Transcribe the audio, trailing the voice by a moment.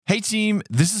Hey team,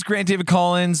 this is Grant David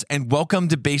Collins, and welcome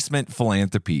to Basement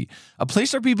Philanthropy, a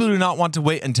place where people do not want to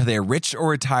wait until they are rich or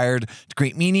retired to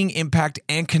create meaning, impact,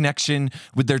 and connection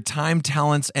with their time,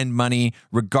 talents, and money,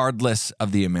 regardless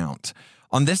of the amount.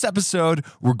 On this episode,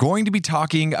 we're going to be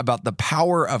talking about the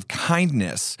power of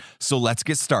kindness, so let's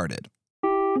get started.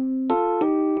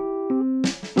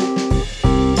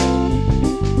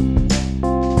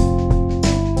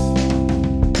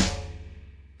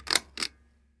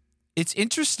 It's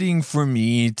interesting for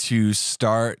me to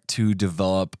start to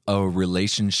develop a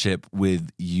relationship with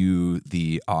you,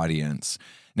 the audience.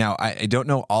 Now, I don't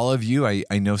know all of you.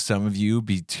 I know some of you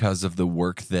because of the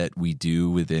work that we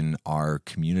do within our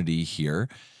community here.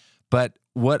 But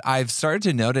what I've started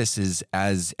to notice is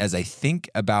as I think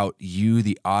about you,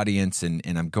 the audience, and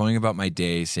I'm going about my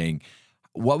day saying,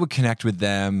 what would connect with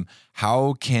them?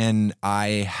 How can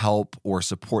I help or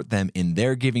support them in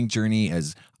their giving journey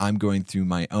as I'm going through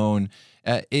my own?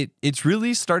 It's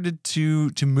really started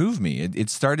to move me. It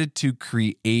started to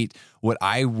create what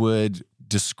I would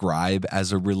describe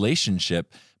as a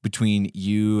relationship between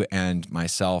you and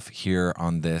myself here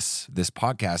on this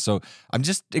podcast. So I'm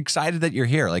just excited that you're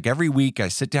here. Like every week I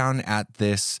sit down at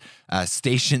this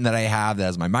station that I have that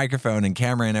has my microphone and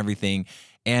camera and everything.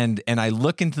 And I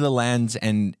look into the lens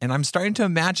and I'm starting to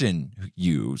imagine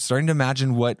you, starting to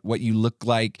imagine what you look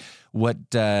like, what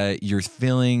you're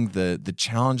feeling, the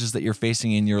challenges that you're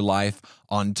facing in your life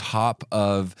on top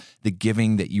of the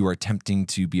giving that you are attempting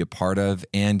to be a part of.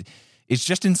 And it's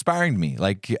just inspiring to me.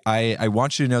 Like I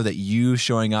want you to know that you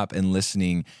showing up and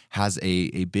listening has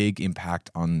a big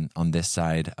impact on this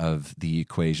side of the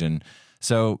equation.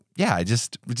 So yeah, I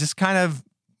just kind of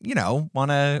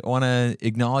want to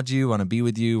acknowledge you, want to be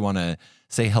with you, want to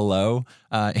say hello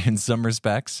in some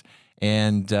respects.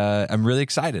 And I'm really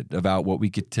excited about what we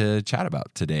get to chat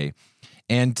about today.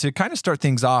 And to kind of start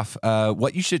things off,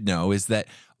 what you should know is that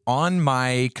on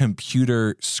my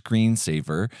computer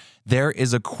screensaver, there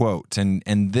is a quote,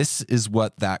 and this is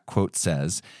what that quote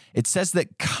says. It says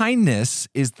that kindness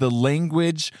is the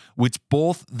language which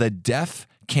both the deaf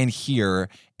can hear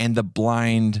and the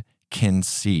blind can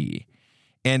see.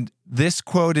 And this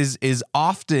quote is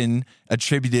often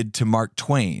attributed to Mark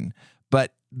Twain,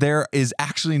 but there is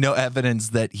actually no evidence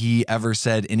that he ever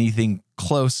said anything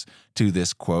close to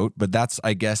this quote. But that's,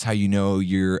 I guess, how you know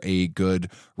you're a good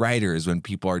writer is when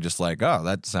people are just like, oh,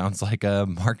 that sounds like a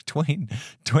Mark Twain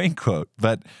quote.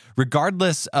 But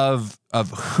regardless of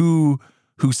who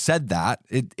said that,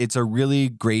 it's a really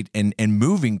great and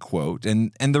moving quote.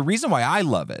 And the reason why I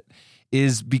love it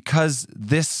is because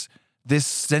this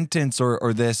sentence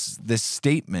or this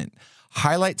statement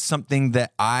highlights something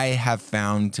that I have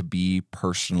found to be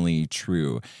personally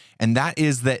true. And that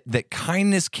is that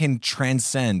kindness can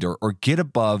transcend or get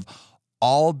above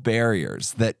all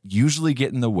barriers that usually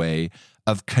get in the way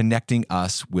of connecting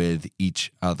us with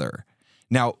each other.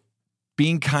 Now,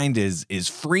 being kind is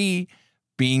free,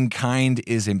 being kind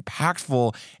is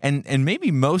impactful, and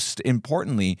maybe most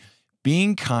importantly,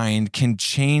 being kind can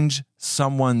change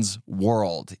someone's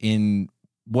world in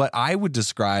what I would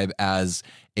describe as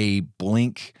a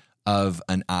blink of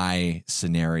an eye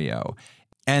scenario.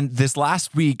 And this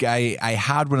last week, I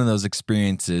had one of those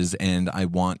experiences, and I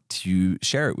want to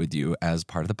share it with you as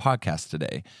part of the podcast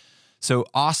today. So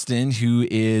Austin, who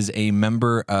is a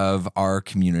member of our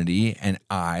community, and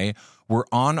I were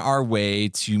on our way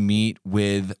to meet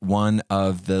with one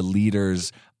of the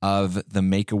leaders of the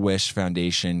Make-A-Wish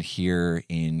Foundation here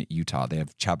in Utah. They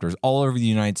have chapters all over the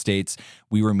United States.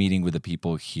 We were meeting with the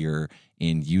people here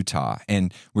in Utah.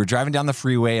 And we're driving down the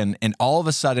freeway, and all of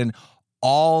a sudden,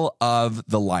 all of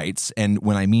the lights, and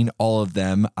when I mean all of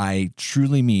them, I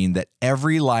truly mean that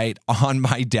every light on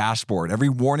my dashboard, every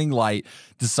warning light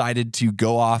decided to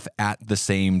go off at the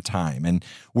same time. And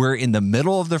we're in the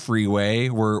middle of the freeway.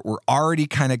 We're already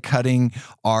kind of cutting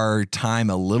our time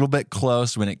a little bit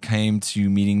close when it came to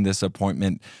meeting this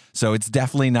appointment. So it's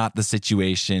definitely not the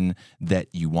situation that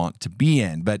you want to be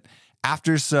in. But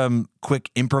after some quick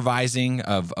improvising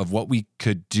of what we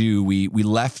could do, we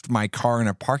left my car in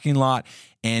a parking lot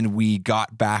and we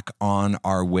got back on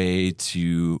our way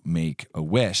to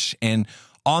Make-A-Wish. And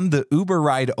on the Uber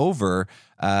ride over,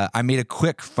 I made a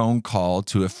quick phone call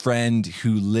to a friend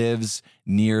who lives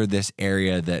near this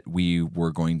area that we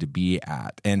were going to be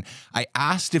at. And I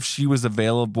asked if she was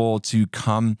available to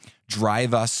come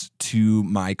drive us to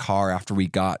my car after we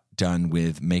got done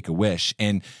with Make-A-Wish.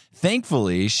 And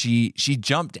thankfully, she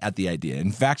jumped at the idea.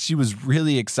 In fact, she was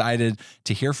really excited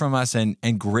to hear from us and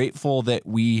grateful that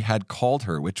we had called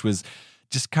her, which was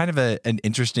just kind of an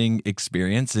interesting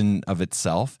experience in of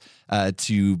itself,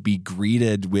 to be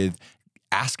greeted with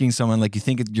asking someone, like, you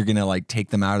think you're going to like take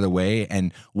them out of the way,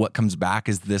 and what comes back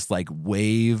is this like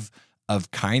wave of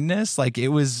kindness. Like it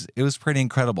was pretty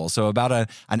incredible. So about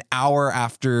an hour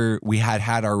after we had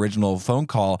our original phone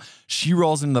call, she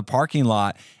rolls into the parking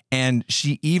lot, and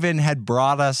she even had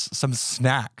brought us some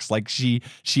snacks. Like she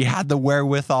had the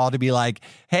wherewithal to be like,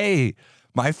 hey,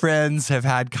 my friends have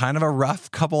had kind of a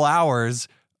rough couple hours.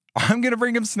 I'm going to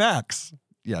bring them snacks.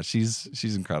 Yeah, she's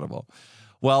incredible.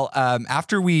 Well,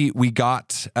 after we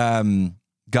got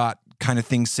kind of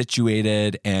things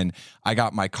situated and I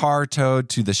got my car towed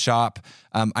to the shop,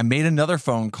 I made another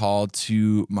phone call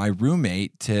to my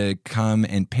roommate to come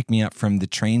and pick me up from the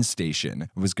train station.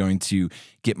 I was going to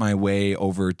get my way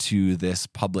over to this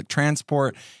public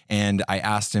transport, and I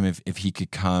asked him if he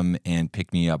could come and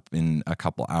pick me up in a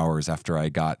couple hours after I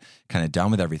got kind of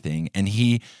done with everything. And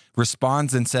he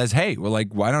responds and says, hey, well,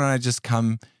 like, why don't I just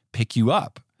come pick you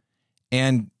up?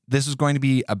 And this was going to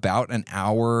be about an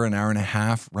hour and a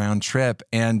half round trip.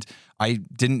 And I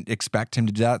didn't expect him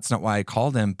to do that. That's not why I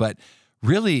called him. But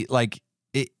really, like,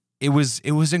 it was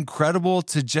incredible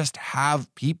to just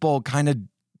have people kind of,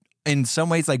 in some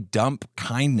ways, like dump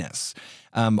kindness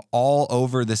all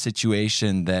over the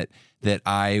situation that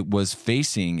I was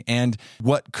facing. And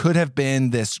what could have been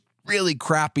this really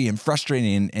crappy and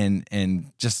frustrating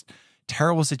and just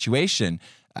terrible situation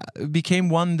became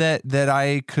one that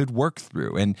I could work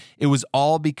through. And it was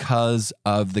all because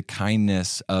of the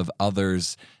kindness of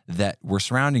others that were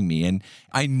surrounding me. And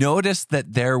I noticed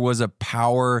that there was a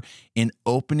power in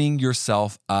opening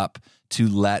yourself up to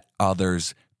let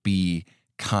others be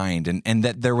kind, and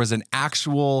that there was an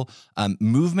actual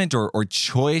movement or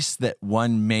choice that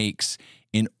one makes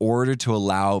in order to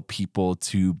allow people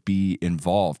to be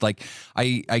involved. Like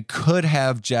I could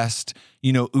have just,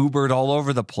 Ubered all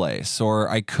over the place, or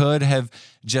I could have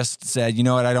just said, you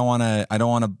know what, I don't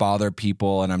want to bother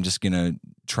people, and I'm just going to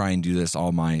try and do this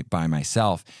all by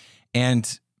myself.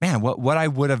 And man, what I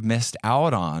would have missed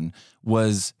out on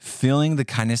was feeling the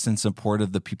kindness and support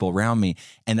of the people around me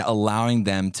and allowing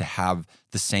them to have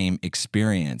the same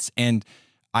experience. And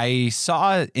I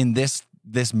saw in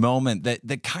this moment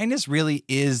that kindness really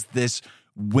is this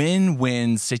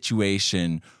win-win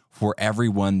situation for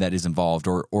everyone that is involved,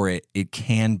 or it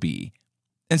can be.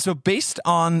 And so based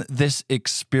on this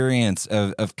experience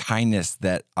of kindness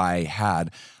that I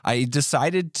had, I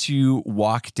decided to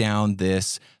walk down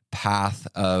this path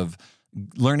of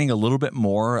learning a little bit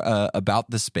more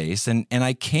about the space. And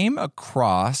I came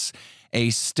across a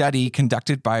study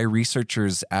conducted by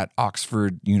researchers at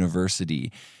Oxford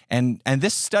University. And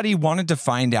this study wanted to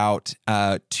find out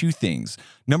two things.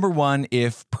 Number one,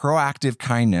 if proactive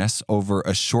kindness over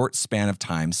a short span of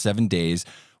time, 7 days,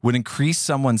 would increase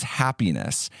someone's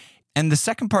happiness. And the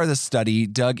second part of the study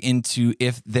dug into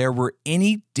if there were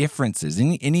any differences,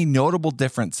 any notable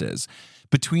differences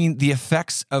between the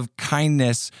effects of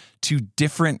kindness to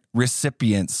different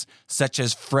recipients, such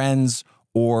as friends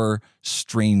or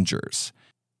strangers.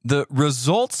 The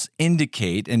results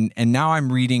indicate, and now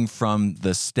I'm reading from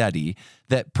the study,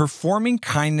 that performing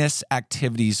kindness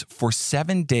activities for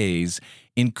 7 days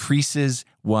increases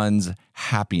one's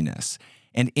happiness.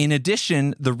 And in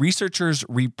addition, the researchers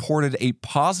reported a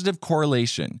positive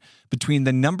correlation between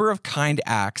the number of kind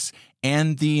acts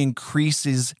and the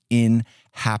increases in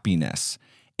happiness.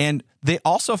 And they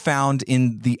also found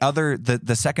in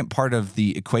the second part of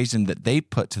the equation that they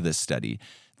put to this study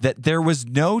that there was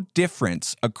no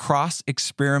difference across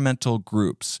experimental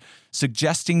groups,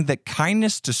 suggesting that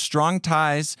kindness to strong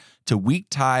ties, to weak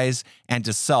ties, and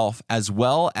to self, as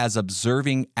well as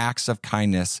observing acts of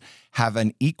kindness, have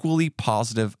an equally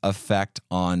positive effect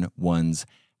on one's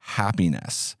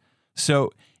happiness. So,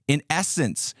 in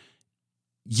essence,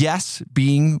 yes,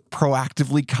 being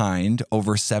proactively kind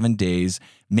over 7 days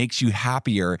makes you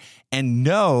happier. And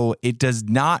no, it does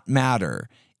not matter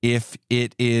if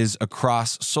it is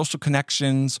across social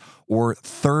connections or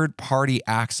third-party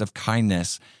acts of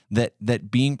kindness,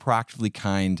 that being proactively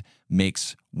kind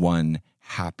makes one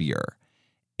happier.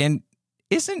 And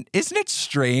isn't it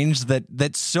strange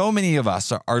that so many of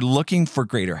us are looking for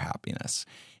greater happiness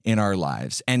in our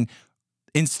lives? And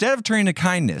instead of turning to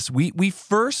kindness, we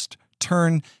first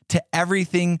turn to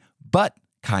everything but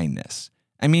kindness.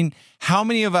 I mean, how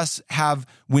many of us have,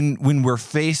 when we're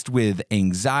faced with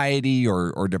anxiety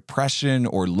or depression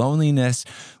or loneliness,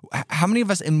 how many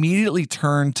of us immediately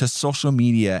turn to social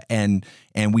media and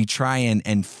we try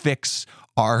and fix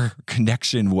our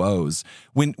connection woes?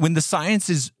 When the science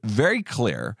is very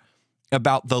clear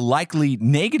about the likely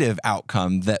negative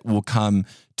outcome that will come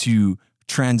to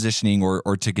transitioning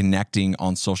or to connecting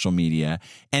on social media,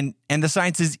 and the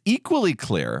science is equally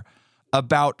clear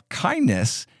about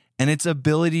kindness and its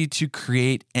ability to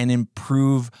create and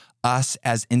improve us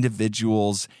as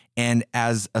individuals and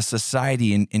as a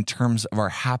society in terms of our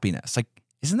happiness. Like,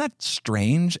 isn't that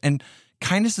strange? And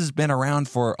kindness has been around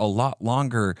for a lot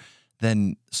longer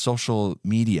than social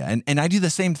media. And I do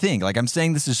the same thing. Like, I'm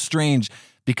saying this is strange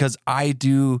because I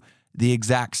do the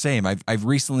exact same. I've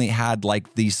recently had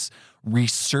like these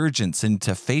resurgence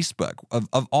into Facebook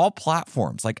of all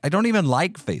platforms. Like, I don't even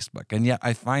like Facebook, and yet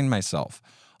I find myself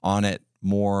on it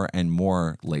more and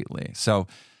more lately. So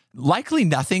likely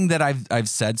nothing that I've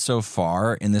said so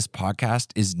far in this podcast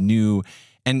is new.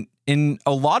 And in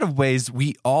a lot of ways,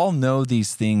 we all know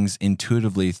these things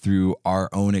intuitively through our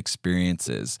own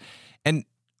experiences. And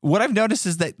what I've noticed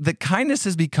is that the kindness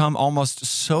has become almost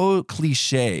so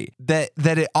cliche that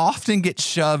it often gets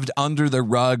shoved under the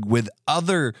rug with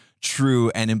other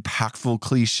true and impactful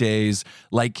cliches,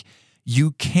 like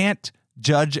you can't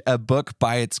judge a book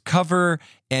by its cover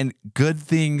and good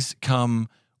things come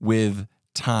with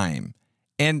time.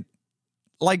 And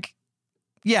like,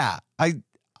 yeah,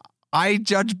 I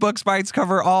judge books by its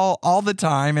cover all the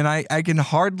time, and I can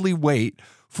hardly wait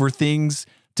for things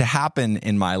to happen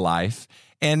in my life.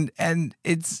 And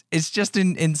it's just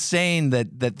insane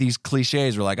that these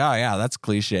cliches were like, oh yeah, that's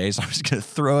cliche, so I'm just going to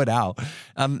throw it out.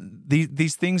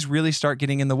 These things really start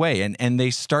getting in the way, and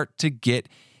they start to get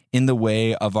in the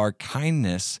way of our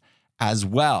kindness as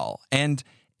well. And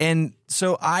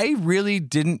so I really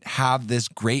didn't have this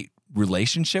great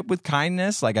relationship with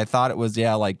kindness. Like, I thought it was,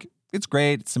 yeah, like it's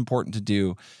great, it's important to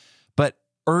do. But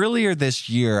earlier this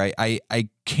year, I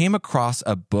came across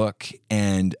a book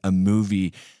and a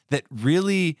movie that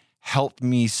really helped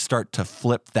me start to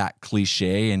flip that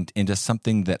cliche into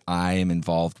something that I am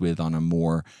involved with on a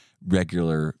more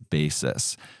regular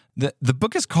basis. The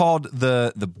book is called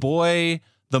The Boy,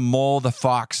 the Mole, the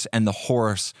Fox, and the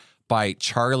Horse by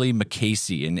Charlie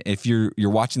Mackesy. And if you're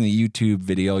watching the YouTube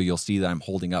video, you'll see that I'm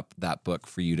holding up that book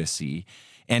for you to see.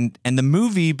 And the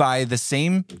movie by the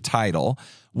same title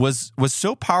was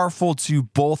so powerful to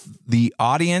both the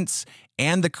audience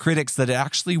and the critics that it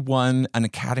actually won an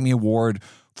Academy Award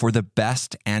for the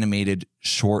best animated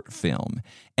short film.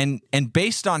 And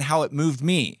based on how it moved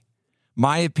me,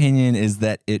 my opinion is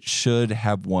that it should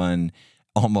have won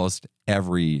almost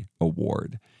every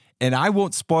award. And I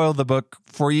won't spoil the book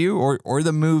for you or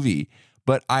the movie,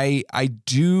 but I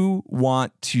do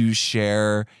want to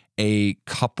share a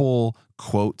couple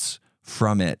quotes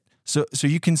from it so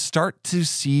you can start to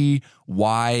see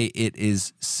why it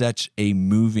is such a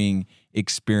moving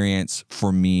experience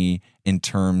for me in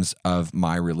terms of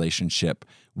my relationship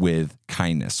with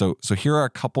kindness. So here are a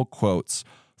couple quotes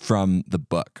from the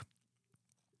book.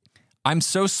 "I'm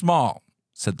so small,"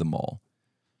 said the mole.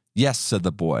 "Yes," said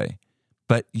the boy,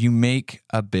 "but you make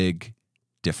a big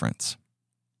difference."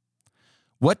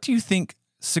 "What do you think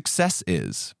success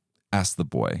is?" asked the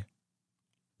boy.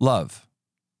 "Love,"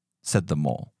 said the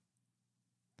mole.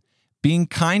 "Being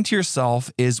kind to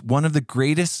yourself is one of the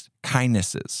greatest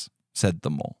kindnesses," said the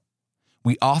mole.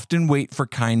 "We often wait for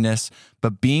kindness,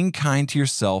 but being kind to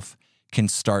yourself can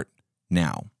start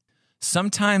now."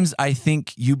 "Sometimes I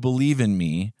think you believe in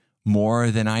me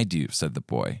more than I do," said the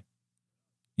boy.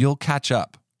 "You'll catch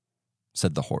up,"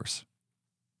 said the horse.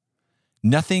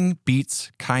 "Nothing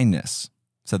beats kindness,"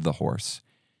 said the horse.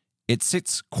 "It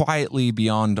sits quietly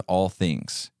beyond all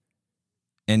things."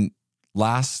 And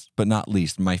last but not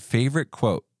least, my favorite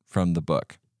quote from the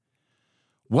book.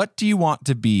 "What do you want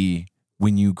to be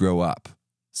when you grow up?"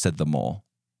 said the mole.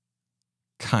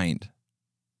 "Kind,"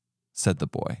 said the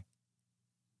boy.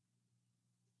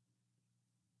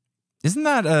 Isn't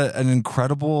that an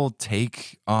incredible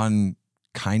take on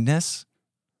kindness?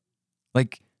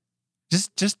 Like,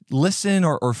 just listen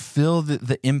or feel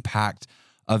the impact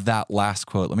of that last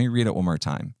quote. Let me read it one more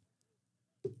time.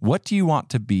 "What do you want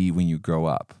to be when you grow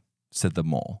up?" said the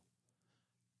mole.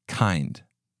 "Kind,"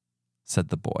 said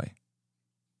the boy.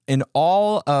 In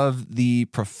all of the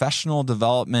professional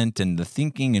development and the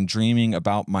thinking and dreaming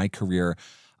about my career,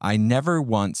 I never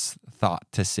once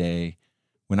thought to say,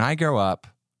 when I grow up,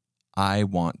 I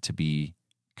want to be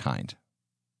kind.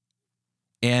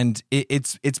 And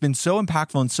it's been so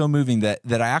impactful and so moving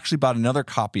that I actually bought another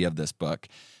copy of this book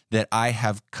that I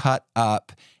have cut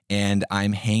up, and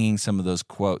I'm hanging some of those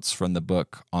quotes from the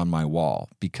book on my wall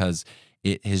because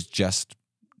it has just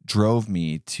drove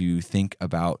me to think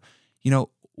about,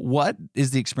 what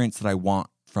is the experience that I want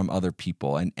from other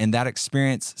people? And that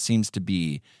experience seems to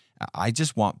be, I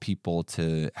just want people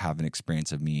to have an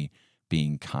experience of me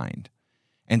being kind.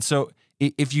 And so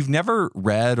if you've never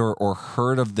read or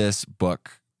heard of this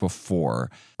book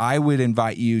before, I would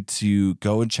invite you to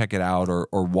go and check it out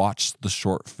or watch the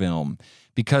short film,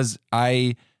 because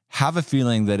I have a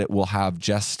feeling that it will have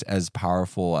just as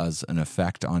powerful as an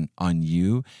effect on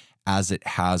you as it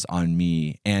has on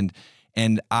me.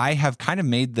 And I have kind of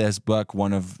made this book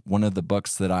one of the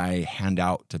books that I hand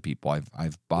out to people.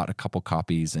 I've bought a couple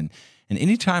copies, and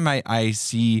anytime I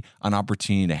see an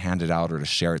opportunity to hand it out or to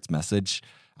share its message,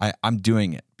 I'm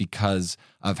doing it because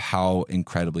of how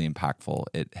incredibly impactful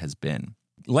it has been.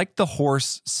 Like the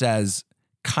horse says,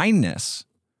 kindness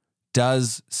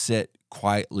does sit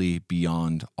quietly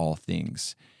beyond all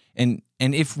things. And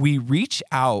if we reach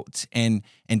out and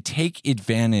take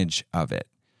advantage of it,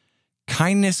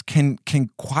 kindness can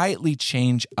quietly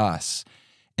change us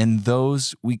and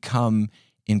those we come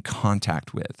in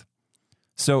contact with.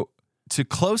 So to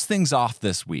close things off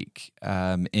this week,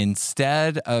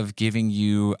 instead of giving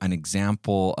you an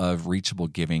example of reachable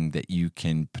giving that you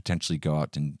can potentially go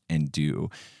out and do,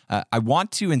 I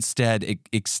want to instead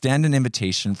extend an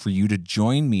invitation for you to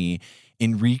join me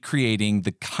in recreating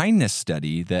the kindness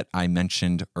study that I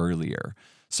mentioned earlier.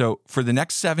 So for the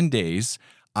next 7 days,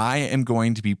 I am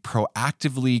going to be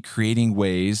proactively creating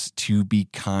ways to be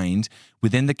kind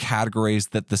within the categories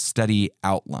that the study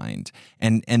outlined.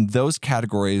 And those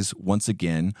categories, once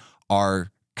again,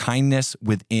 are kindness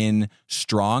within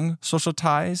strong social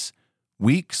ties,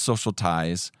 weak social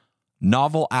ties,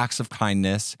 novel acts of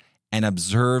kindness, and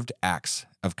observed acts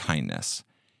of kindness.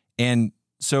 And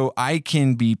so I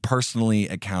can be personally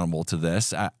accountable to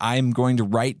this. I'm going to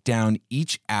write down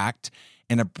each act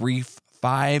in a brief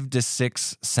 5 to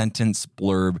 6 sentence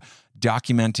blurb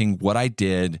documenting what I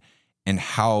did and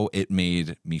how it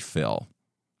made me feel.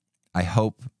 I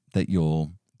hope that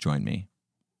you'll join me.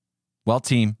 Well,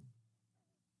 team,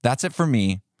 that's it for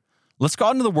me. Let's go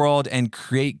out into the world and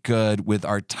create good with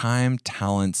our time,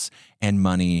 talents, and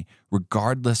money,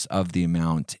 regardless of the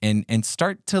amount, and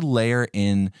start to layer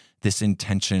in this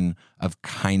intention of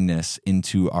kindness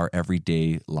into our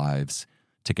everyday lives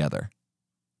together.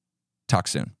 Talk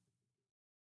soon.